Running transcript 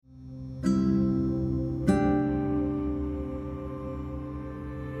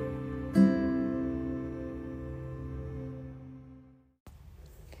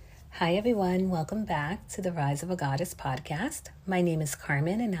Hi, everyone. Welcome back to the Rise of a Goddess podcast. My name is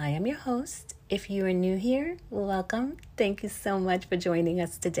Carmen, and I am your host. If you are new here, welcome. Thank you so much for joining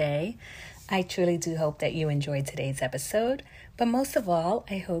us today. I truly do hope that you enjoyed today's episode, but most of all,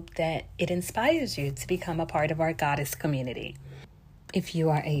 I hope that it inspires you to become a part of our Goddess community. If you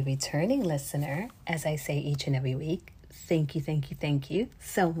are a returning listener, as I say each and every week, thank you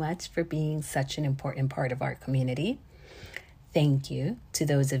so much for being such an important part of our community. Thank you to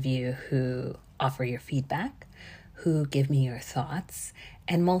those of you who offer your feedback, who give me your thoughts,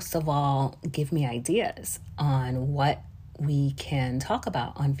 and most of all, give me ideas on what we can talk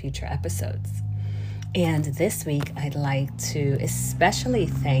about on future episodes. And this week, I'd like to especially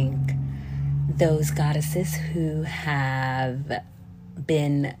thank those goddesses who have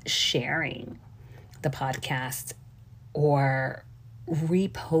been sharing the podcast or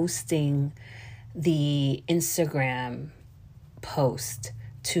reposting the Instagram post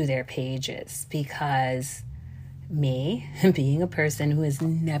to their pages, because me, being a person who has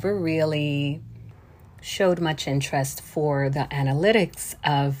never really showed much interest for the analytics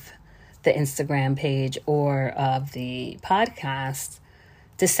of the Instagram page or of the podcast,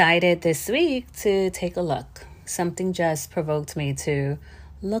 decided this week to take a look. Something just provoked me to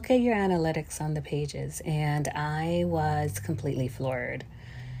look at your analytics on the pages, and I was completely floored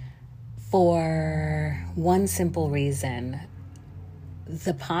for one simple reason.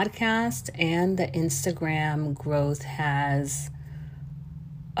 The podcast and the Instagram growth has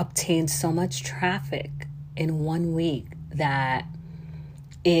obtained so much traffic in 1 week that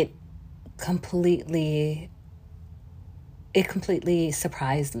it completely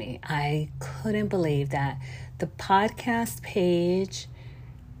surprised me. I couldn't believe that the podcast page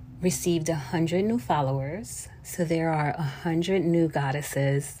received 100 new followers. So there are 100 new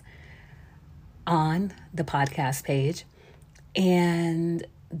goddesses on the podcast page. And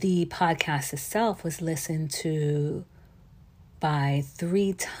the podcast itself was listened to by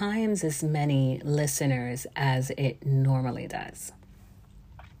 3 times as many listeners as it normally does.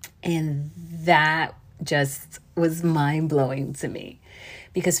 And that just was mind-blowing to me.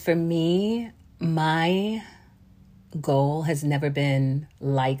 Because for me, my goal has never been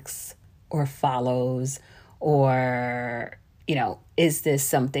likes or follows or, is this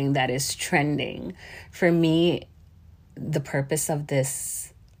something that is trending? For me, the purpose of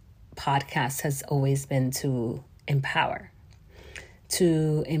this podcast has always been to empower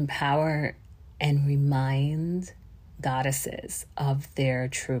and remind goddesses of their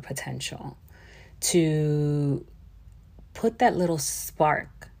true potential, to put that little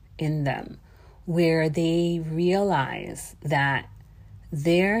spark in them where they realize that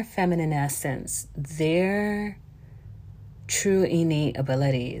their feminine essence, their true innate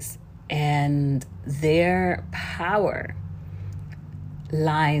abilities, and their power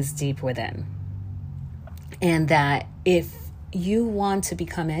lies deep within. And that if you want to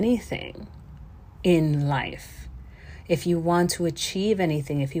become anything in life, if you want to achieve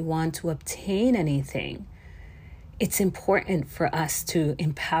anything, if you want to obtain anything, it's important for us to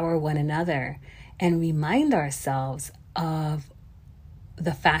empower one another and remind ourselves of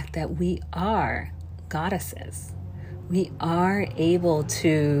the fact that we are goddesses. We are able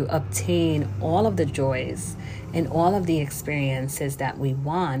to obtain all of the joys and all of the experiences that we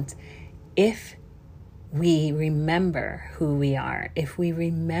want if we remember who we are, if we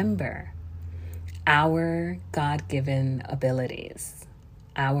remember our God-given abilities,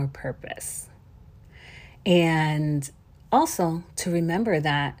 our purpose. And also to remember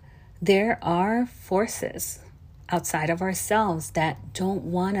that there are forces outside of ourselves that don't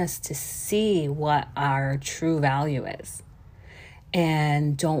want us to see what our true value is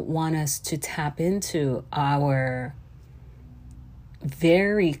and don't want us to tap into our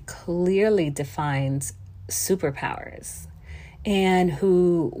very clearly defined superpowers, and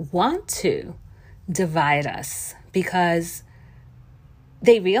who want to divide us because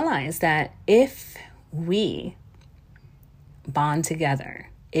they realize that if we bond together,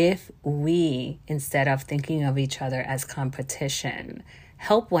 if we, instead of thinking of each other as competition,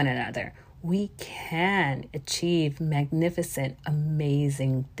 help one another, we can achieve magnificent,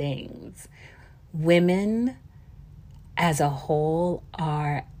 amazing things. Women as a whole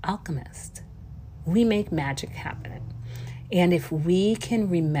are alchemists. We make magic happen. And if we can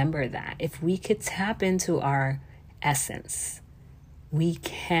remember that, if we could tap into our essence, we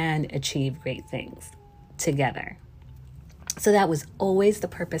can achieve great things together. So that was always the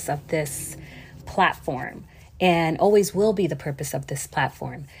purpose of this platform, and always will be the purpose of this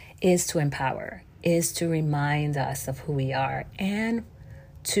platform, is to empower, is to remind us of who we are, and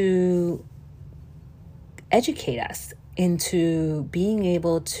to educate us into being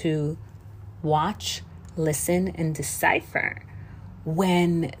able to watch, listen, and decipher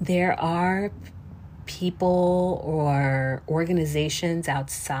when there are people or organizations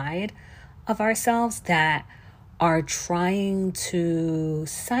outside of ourselves that are trying to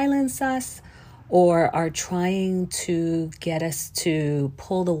silence us or are trying to get us to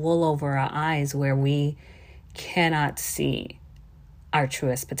pull the wool over our eyes where we cannot see our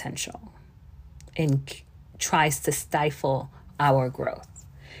truest potential and tries to stifle our growth.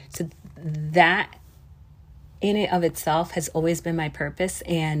 So that in and of itself has always been my purpose.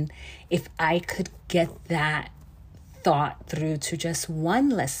 And if I could get that thought through to just one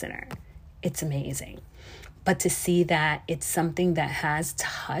listener, it's amazing. But to see that it's something that has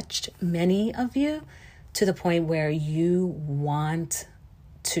touched many of you to the point where you want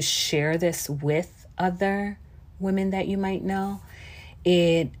to share this with other women that you might know,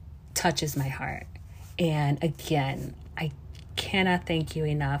 it touches my heart. And again, I cannot thank you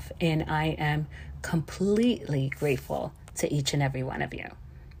enough. And I am completely grateful to each and every one of you.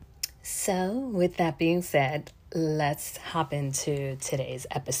 So with that being said, let's hop into today's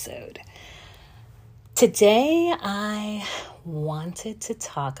episode. Today, I wanted to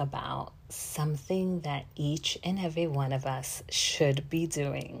talk about something that each and every one of us should be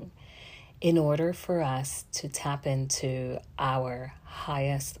doing in order for us to tap into our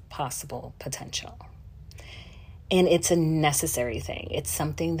highest possible potential. And it's a necessary thing. It's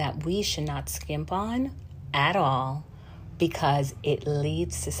something that we should not skimp on at all because it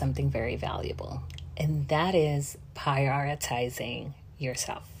leads to something very valuable. And that is prioritizing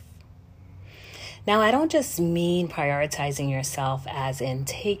yourself. Now, I don't just mean prioritizing yourself as in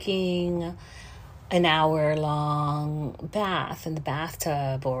taking an hour-long bath in the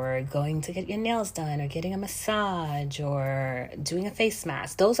bathtub or going to get your nails done or getting a massage or doing a face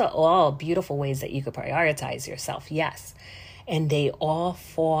mask. Those are all beautiful ways that you could prioritize yourself, yes. And they all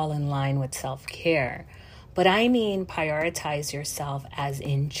fall in line with self-care. But I mean prioritize yourself as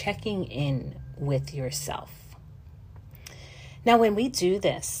in checking in with yourself. Now, when we do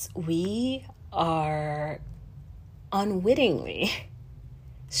this, we are unwittingly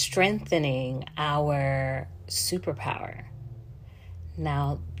strengthening our superpower.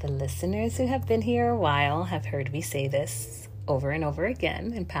 Now, the listeners who have been here a while have heard me say this over and over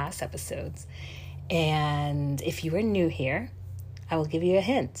again in past episodes. And if you are new here, I will give you a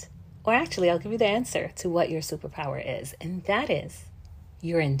hint. Or actually, I'll give you the answer to what your superpower is. And that is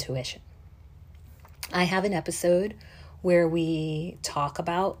your intuition. I have an episode where we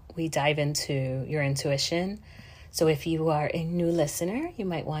dive into your intuition. So if you are a new listener, you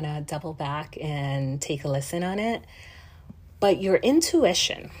might want to double back and take a listen on it. But your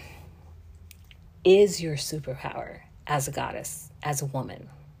intuition is your superpower as a goddess, as a woman.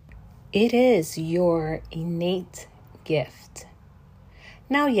 It is your innate gift.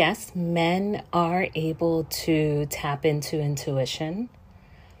 Now, yes, men are able to tap into intuition,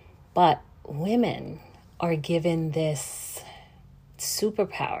 but women are given this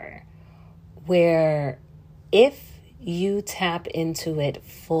superpower where if you tap into it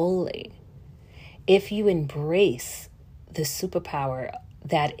fully, if you embrace the superpower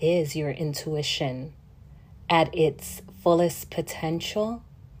that is your intuition at its fullest potential,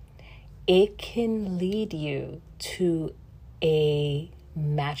 it can lead you to a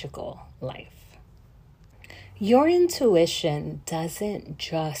magical life. Your intuition doesn't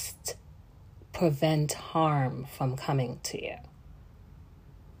just prevent harm from coming to you.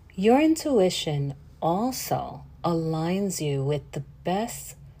 Your intuition also aligns you with the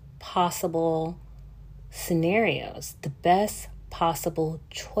best possible scenarios, the best possible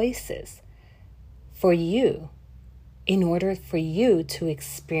choices for you in order for you to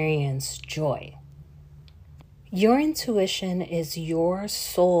experience joy. Your intuition is your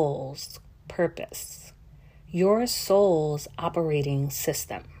soul's purpose, your soul's operating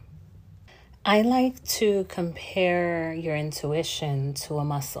system. I like to compare your intuition to a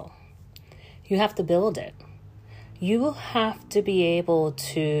muscle. You have to build it. You have to be able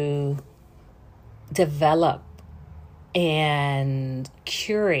to develop and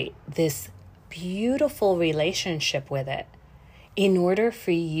curate this beautiful relationship with it in order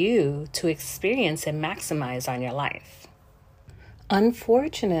for you to experience and maximize on your life.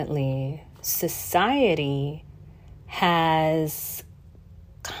 Unfortunately, society has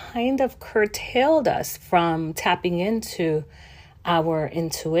kind of curtailed us from tapping into our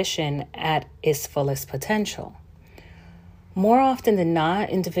intuition at its fullest potential. More often than not,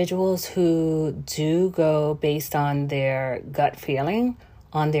 individuals who do go based on their gut feeling,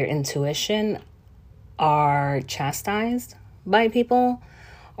 on their intuition, are chastised by people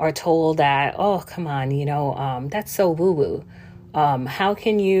are told that, oh, come on, that's so woo-woo. How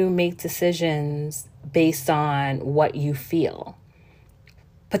can you make decisions based on what you feel?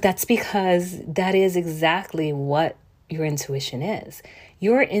 But that's because that is exactly what your intuition is.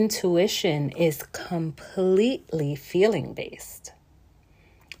 Your intuition is completely feeling-based.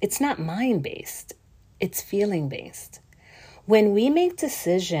 It's not mind-based. It's feeling-based. When we make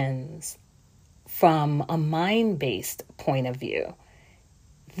decisions from a mind-based point of view,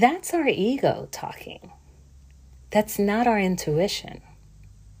 that's our ego talking. That's not our intuition.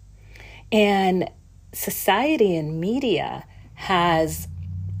 And society and media has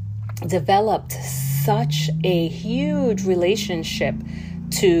developed such a huge relationship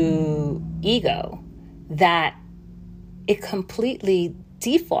to ego that it completely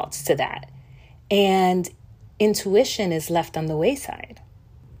defaults to that. And intuition is left on the wayside.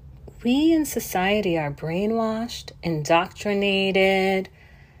 We in society are brainwashed, indoctrinated,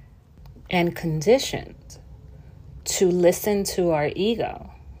 and conditioned to listen to our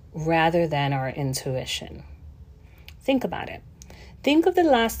ego rather than our intuition. Think about it. Think of the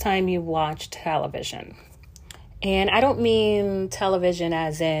last time you watched television. And I don't mean television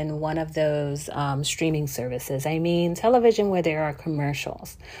as in one of those streaming services. I mean television where there are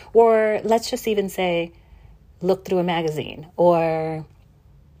commercials. Or let's just even say, look through a magazine or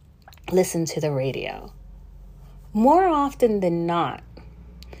listen to the radio. More often than not,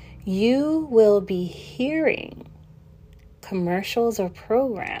 you will be hearing commercials or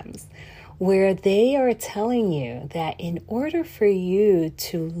programs where they are telling you that in order for you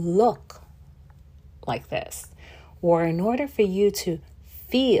to look like this, or in order for you to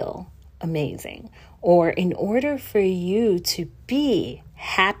feel amazing, or in order for you to be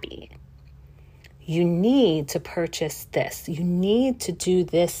happy, you need to purchase this. You need to do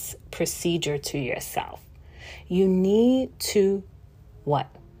this procedure to yourself. You need to what?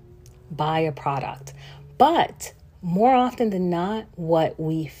 Buy a product. But more often than not, what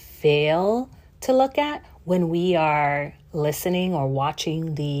we fail to look at when we are listening or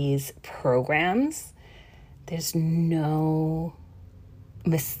watching these programs, there's no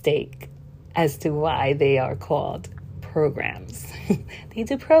mistake as to why they are called programs. They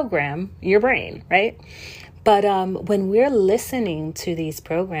do program your brain, right? But when we're listening to these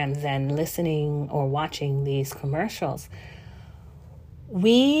programs and listening or watching these commercials,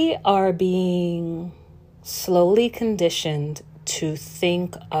 we are being slowly conditioned to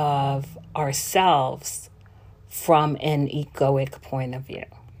think of ourselves from an egoic point of view,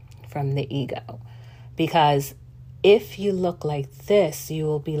 from the ego. Because if you look like this, you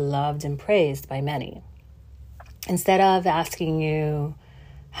will be loved and praised by many. Instead of asking you,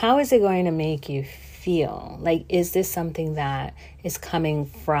 how is it going to make you feel? Like, is this something that is coming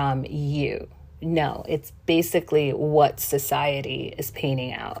from you? No, it's basically what society is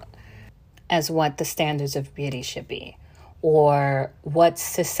painting out as what the standards of beauty should be, or what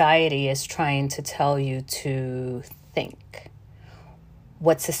society is trying to tell you to think,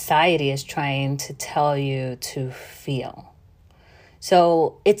 what society is trying to tell you to feel.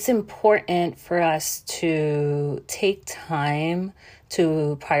 So it's important for us to take time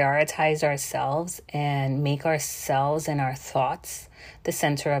to prioritize ourselves and make ourselves and our thoughts the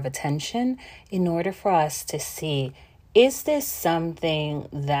center of attention in order for us to see, is this something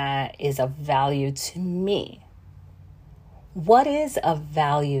that is of value to me? What is of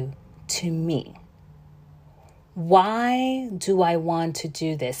value to me? Why do I want to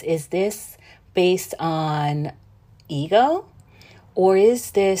do this? Is this based on ego? Or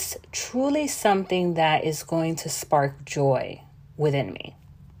is this truly something that is going to spark joy within me?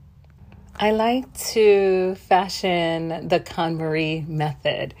 I like to fashion the KonMari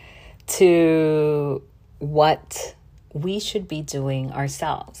method to what we should be doing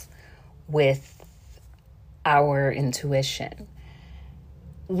ourselves with our intuition.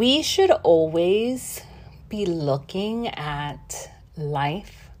 We should always be looking at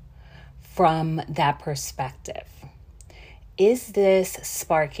life from that perspective. Is this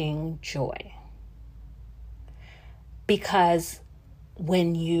sparking joy? Because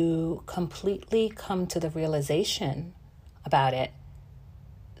when you completely come to the realization about it,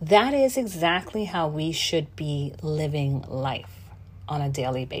 that is exactly how we should be living life on a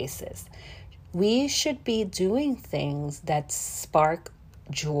daily basis. We should be doing things that spark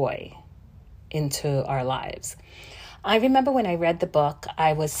joy into our lives. I remember when I read the book,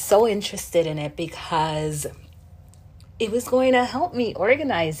 I was so interested in it because it was going to help me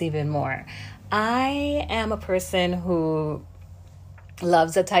organize even more. I am a person who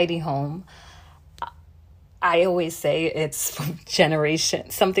loves a tidy home. I always say it's from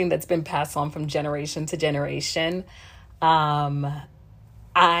something that's been passed on from generation to generation.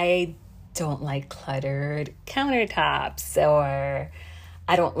 I don't like cluttered countertops, or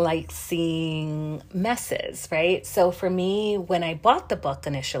I don't like seeing messes, right? So for me, when I bought the book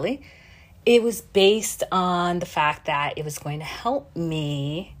initially, it was based on the fact that it was going to help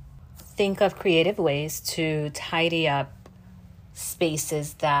me think of creative ways to tidy up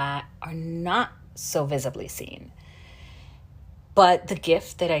spaces that are not so visibly seen. But the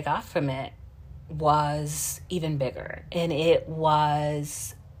gift that I got from it was even bigger. And it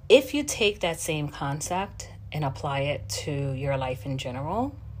was, if you take that same concept and apply it to your life in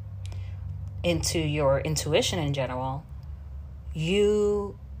general, into your intuition in general,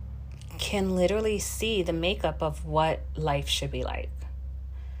 you can literally see the makeup of what life should be like.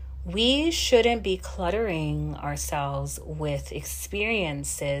 We shouldn't be cluttering ourselves with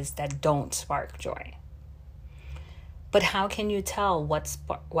experiences that don't spark joy. But how can you tell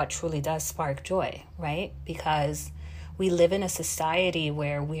what truly does spark joy, right? Because we live in a society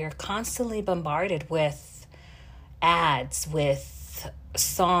where we are constantly bombarded with ads, with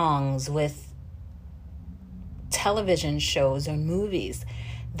songs, with television shows or movies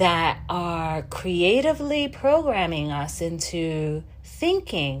that are creatively programming us into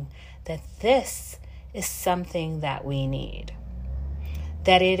thinking that this is something that we need.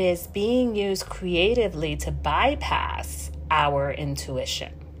 That it is being used creatively to bypass our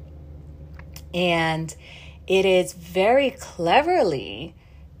intuition. And it is very cleverly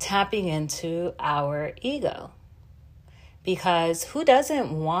tapping into our ego. Because who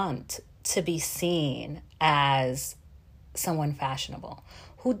doesn't want to be seen as someone fashionable?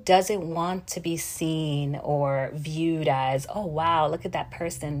 Who doesn't want to be seen or viewed as, oh, wow, look at that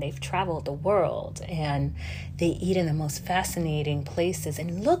person. They've traveled the world and they eat in the most fascinating places.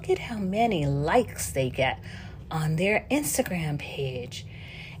 And look at how many likes they get on their Instagram page.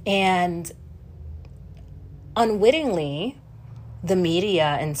 And unwittingly, the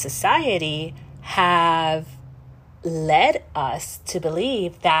media and society have led us to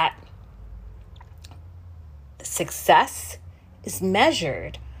believe that success is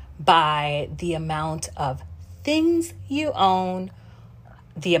measured by the amount of things you own,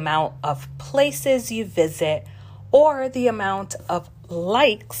 the amount of places you visit, or the amount of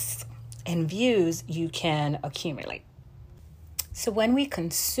likes and views you can accumulate. So when we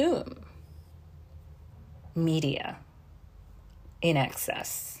consume media in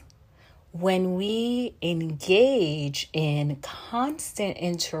excess, when we engage in constant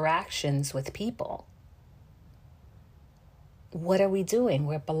interactions with people, what are we doing?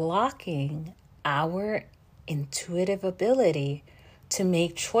 We're blocking our intuitive ability to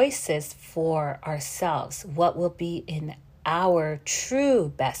make choices for ourselves. What will be in our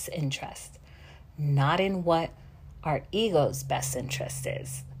true best interest, not in what our ego's best interest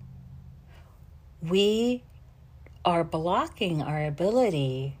is. We are blocking our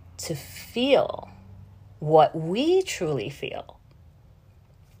ability to feel what we truly feel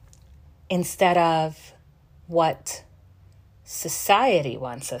instead of what society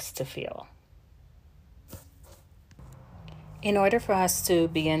wants us to feel. In order for us to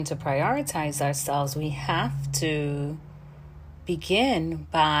begin to prioritize ourselves, we have to begin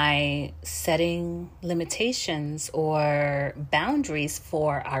by setting limitations or boundaries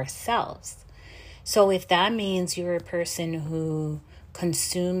for ourselves. So if that means you're a person who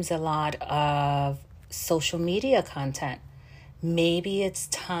consumes a lot of social media content, maybe it's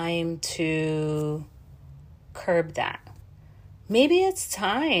time to curb that. Maybe it's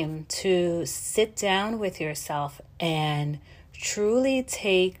time to sit down with yourself and truly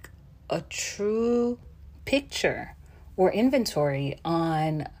take a true picture or inventory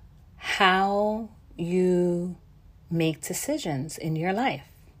on how you make decisions in your life.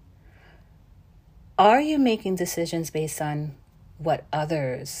 Are you making decisions based on what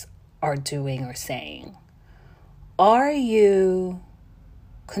others are doing or saying? Are you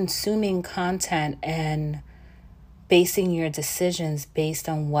consuming content and basing your decisions based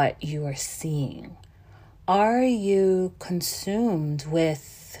on what you are seeing? Are you consumed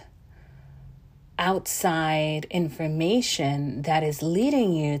with outside information that is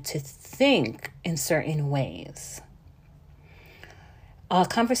leading you to think in certain ways? A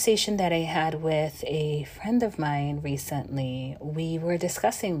conversation that I had with a friend of mine recently, we were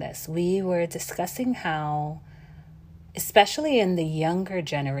discussing this. We were discussing how, especially in the younger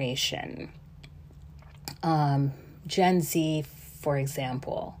generation, Gen Z, for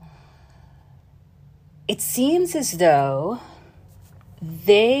example, it seems as though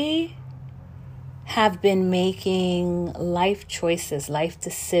they have been making life choices, life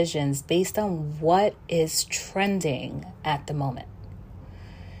decisions based on what is trending at the moment,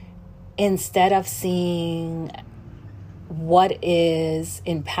 instead of seeing what is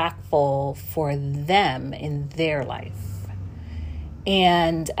impactful for them in their life.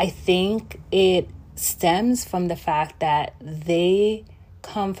 And I think it stems from the fact that they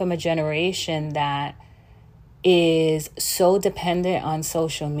come from a generation that is so dependent on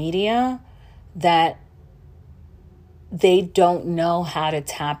social media that they don't know how to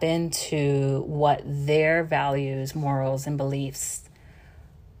tap into what their values, morals, and beliefs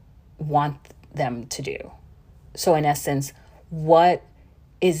want them to do. So in essence, what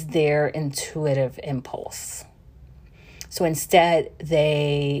is their intuitive impulse? So instead,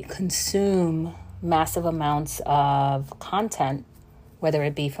 they consume massive amounts of content, whether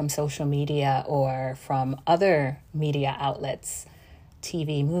it be from social media or from other media outlets,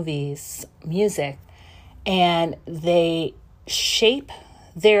 TV, movies, music, and they shape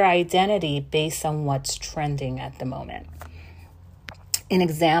their identity based on what's trending at the moment. An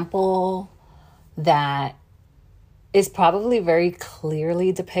example that is probably very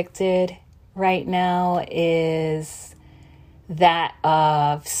clearly depicted right now is that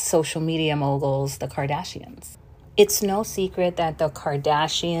of social media moguls, the Kardashians. It's no secret that the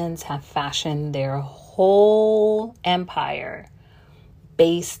Kardashians have fashioned their whole empire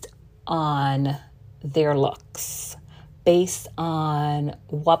based on their looks, based on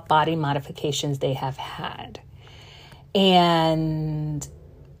what body modifications they have had. And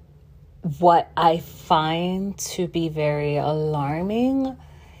what I find to be very alarming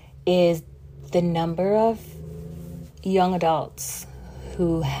is the number of young adults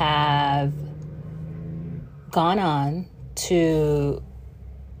who have gone on to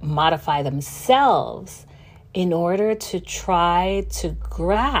modify themselves in order to try to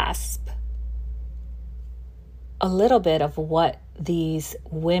grasp a little bit of what these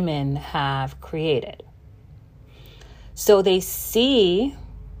women have created. So they see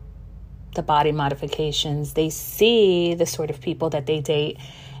the body modifications, they see the sort of people that they date,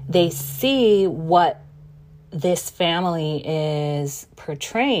 they see what this family is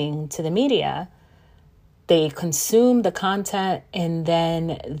portraying to the media. They consume the content and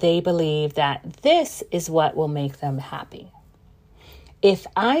then they believe that this is what will make them happy. If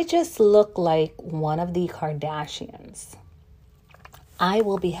I just look like one of the Kardashians, I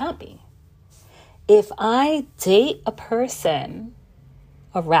will be happy. If I date a person,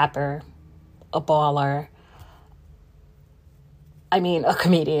 a rapper, a baller, a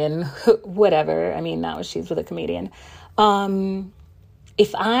comedian, whatever. Now she's with a comedian.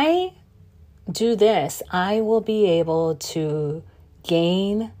 If I do this, I will be able to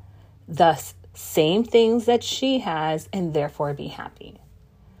gain the same things that she has and therefore be happy.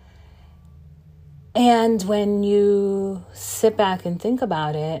 And when you sit back and think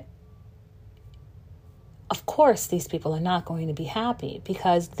about it, of course, these people are not going to be happy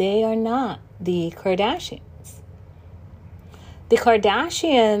because they are not the Kardashians. The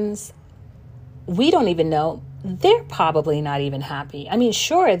Kardashians, we don't even know, they're probably not even happy.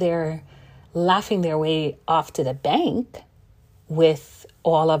 Sure, they're laughing their way off to the bank with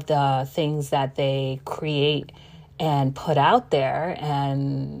all of the things that they create and put out there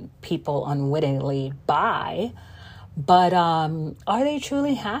and people unwittingly buy. But are they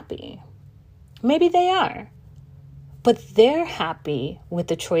truly happy? Maybe they are. But they're happy with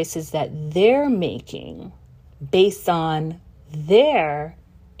the choices that they're making based on their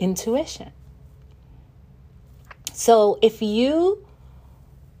intuition. So if you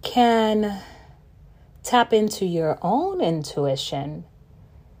can tap into your own intuition,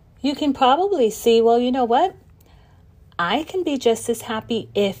 you can probably see, well, you know what? I can be just as happy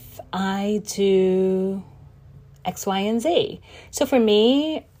if I do X, Y, and Z. So for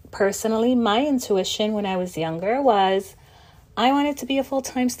me, personally, my intuition when I was younger was I wanted to be a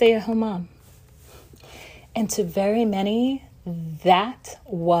full-time stay-at-home mom. And to very many, that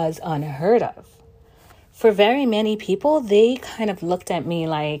was unheard of. For very many people, they kind of looked at me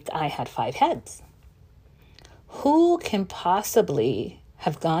like I had 5 heads. Who can possibly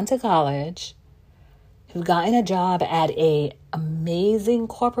have gone to college, who've gotten a job at an amazing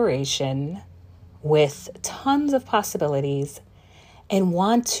corporation with tons of possibilities and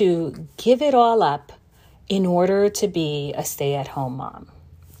want to give it all up in order to be a stay-at-home mom?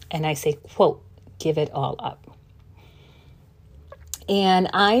 And I say, quote, give it all up. And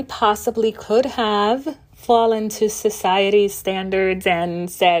I possibly could have fallen to society's standards and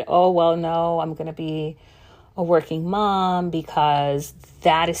said, oh, well, no, I'm going to be a working mom because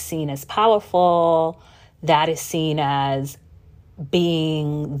that is seen as powerful. That is seen as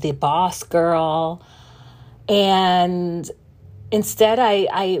being the boss girl. And instead,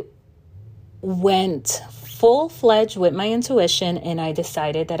 I went full-fledged with my intuition, and I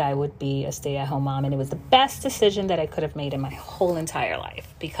decided that I would be a stay-at-home mom. And it was the best decision that I could have made in my whole entire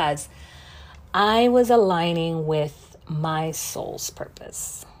life, because I was aligning with my soul's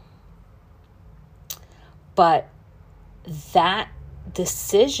purpose. But that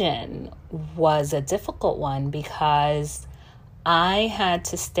decision was a difficult one, because I had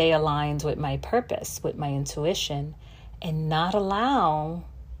to stay aligned with my purpose, with my intuition, and not allow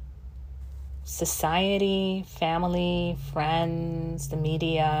society, family, friends, the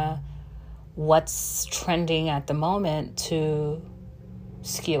media, what's trending at the moment to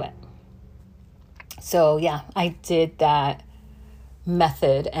skew it. So yeah, I did that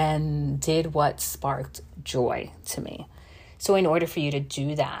method and did what sparked joy to me. So in order for you to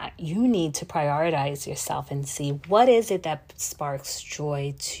do that, you need to prioritize yourself and see, what is it that sparks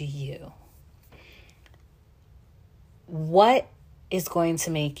joy to you? What is going to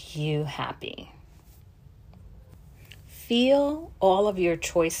make you happy? Feel all of your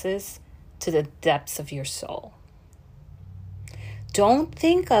choices to the depths of your soul. Don't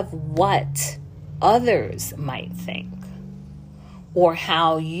think of what others might think or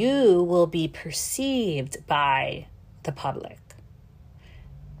how you will be perceived by the public.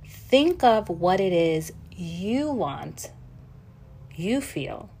 Think of what it is you want, you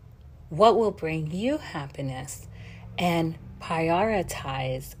feel, what will bring you happiness, and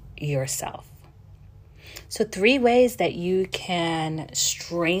prioritize yourself. So 3 ways that you can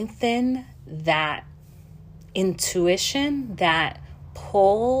strengthen that intuition, that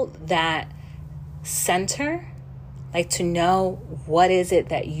pull, that center, like to know what is it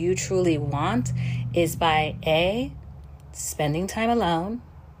that you truly want, is by A, spending time alone,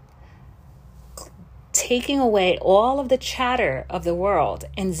 taking away all of the chatter of the world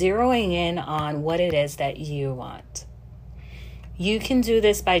and zeroing in on what it is that you want. You can do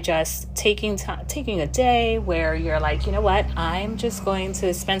this by just taking a day where you're like, you know what, I'm just going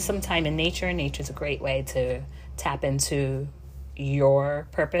to spend some time in nature. Nature's a great way to tap into your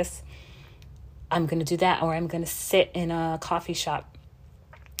purpose. I'm going to do that, or I'm going to sit in a coffee shop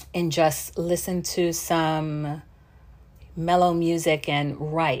and just listen to some mellow music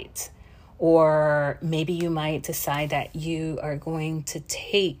and write. Or maybe you might decide that you are going to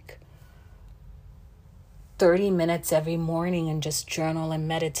take 30 minutes every morning and just journal and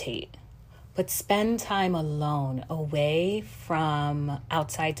meditate. But spend time alone, away from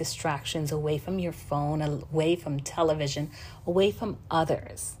outside distractions, away from your phone, away from television, away from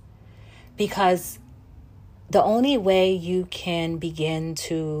others. Because the only way you can begin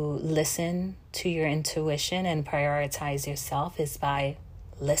to listen to your intuition and prioritize yourself is by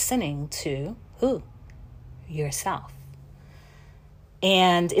listening to who? Yourself.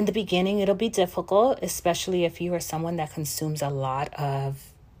 And in the beginning, it'll be difficult, especially if you are someone that consumes a lot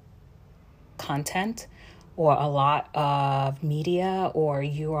of content or a lot of media, or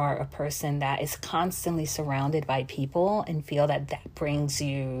you are a person that is constantly surrounded by people and feel that that brings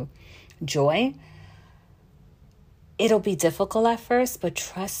you joy. It'll be difficult at first, but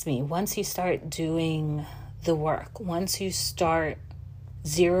trust me, once you start doing the work, once you start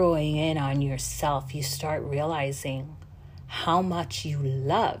zeroing in on yourself, you start realizing how much you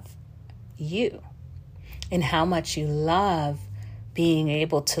love you and how much you love being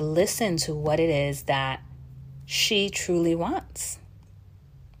able to listen to what it is that she truly wants.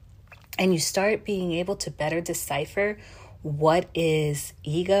 And you start being able to better decipher what is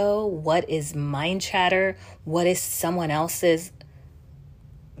ego, what is mind chatter, what is someone else's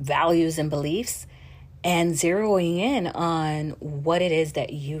values and beliefs, and zeroing in on what it is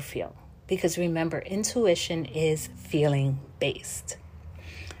that you feel. Because remember, intuition is feeling based.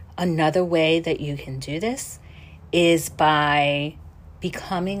 Another way that you can do this is by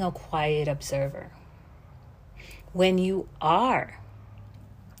becoming a quiet observer. When you are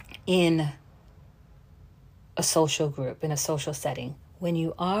in a social group, in a social setting, when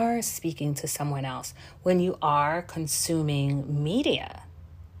you are speaking to someone else, when you are consuming media,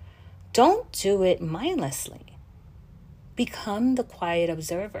 don't do it mindlessly. Become the quiet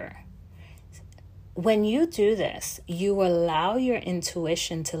observer. When you do this, you allow your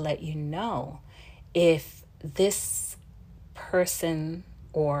intuition to let you know if this person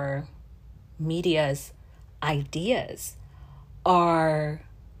or media's ideas are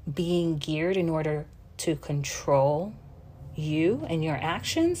being geared in order to control you and your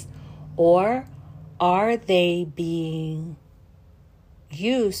actions, or are they being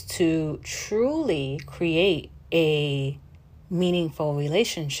used to truly create a meaningful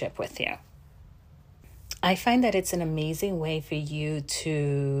relationship with you? I find that it's an amazing way for you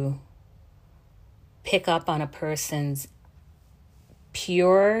to pick up on a person's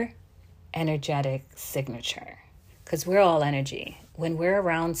pure energetic signature, because we're all energy. When we're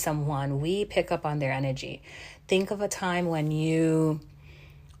around someone, we pick up on their energy. Think of a time when you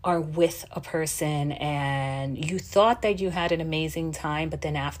are with a person and you thought that you had an amazing time, but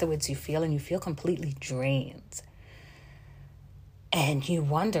then afterwards you feel completely drained. And you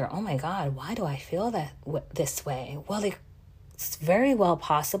wonder, oh my God, why do I feel this way? Well, it's very well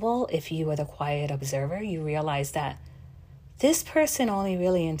possible, if you were the quiet observer, you realize that this person only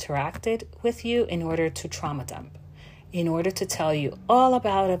really interacted with you in order to trauma dump, in order to tell you all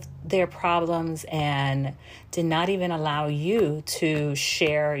about their problems, and did not even allow you to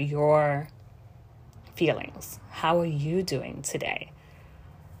share your feelings. How are you doing today?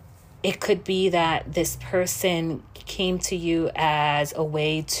 It could be that this person came to you as a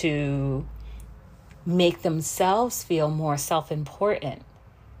way to make themselves feel more self-important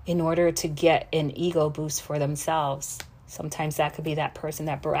in order to get an ego boost for themselves. Sometimes that could be that person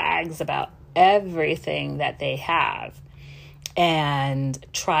that brags about everything that they have and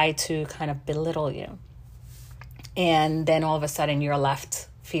try to kind of belittle you. And then all of a sudden you're left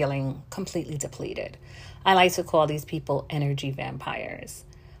feeling completely depleted. I like to call these people energy vampires.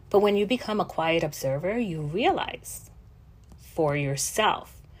 But when you become a quiet observer, you realize for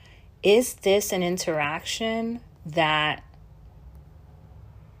yourself, is this an interaction that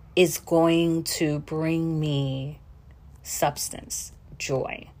is going to bring me substance,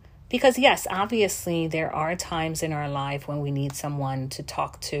 joy? Because yes, obviously there are times in our life when we need someone to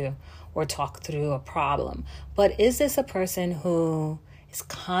talk to or talk through a problem. But is this a person who is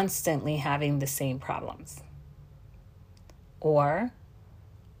constantly having the same problems? Or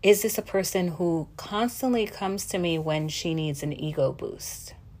is this a person who constantly comes to me when she needs an ego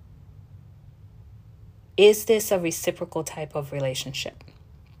boost? Is this a reciprocal type of relationship?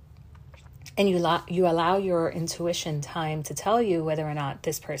 And you allow your intuition time to tell you whether or not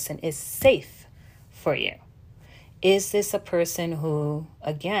this person is safe for you. Is this a person who,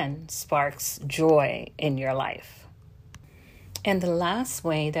 again, sparks joy in your life? And the last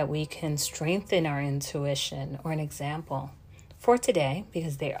way that we can strengthen our intuition, or an example for today,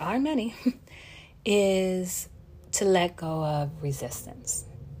 because there are many, is to let go of resistance.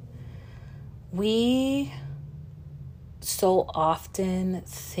 We so often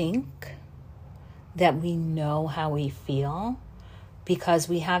think that we know how we feel because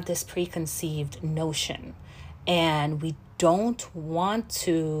we have this preconceived notion, and we don't want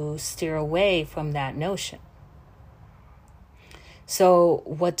to steer away from that notion. So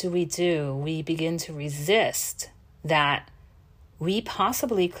what do? We begin to resist that we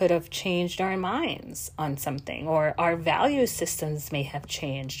possibly could have changed our minds on something, or our value systems may have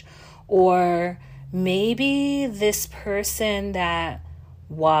changed, or maybe this person that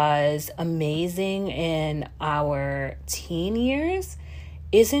was amazing in our teen years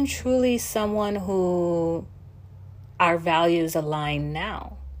isn't truly someone who our values align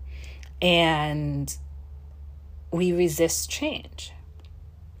now. And we resist change.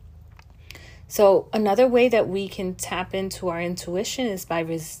 So another way that we can tap into our intuition is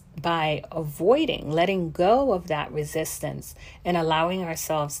by avoiding, letting go of that resistance and allowing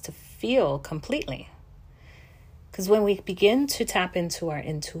ourselves to feel completely. Because when we begin to tap into our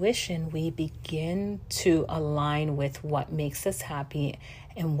intuition, we begin to align with what makes us happy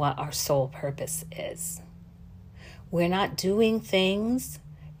and what our soul purpose is. We're not doing things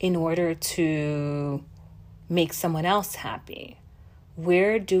in order to make someone else happy.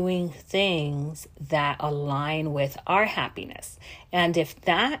 We're doing things that align with our happiness. And if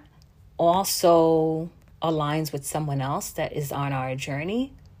that also aligns with someone else that is on our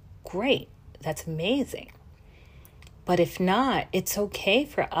journey, great. That's amazing. But if not, it's okay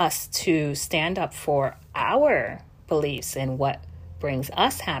for us to stand up for our beliefs and what brings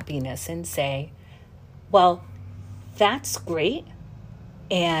us happiness and say, well, that's great.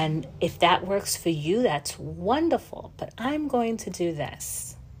 And if that works for you, that's wonderful. But I'm going to do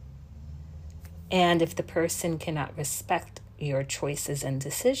this. And if the person cannot respect your choices and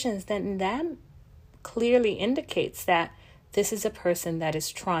decisions, then that clearly indicates that this is a person that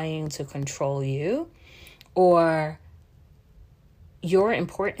is trying to control you, or your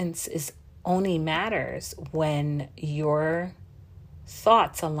importance is only matters when your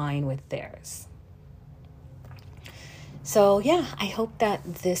thoughts align with theirs. So yeah, I hope that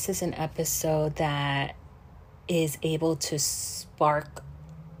this is an episode that is able to spark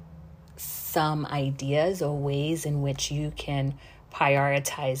some ideas or ways in which you can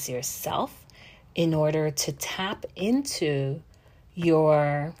prioritize yourself in order to tap into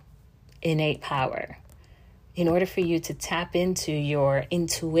your innate power, in order for you to tap into your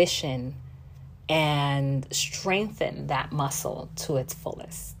intuition and strengthen that muscle to its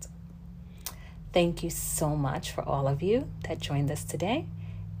fullest. Thank you so much for all of you that joined us today.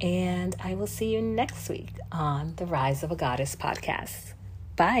 And I will see you next week on the Rise of a Goddess podcast.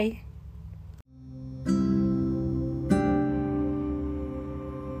 Bye.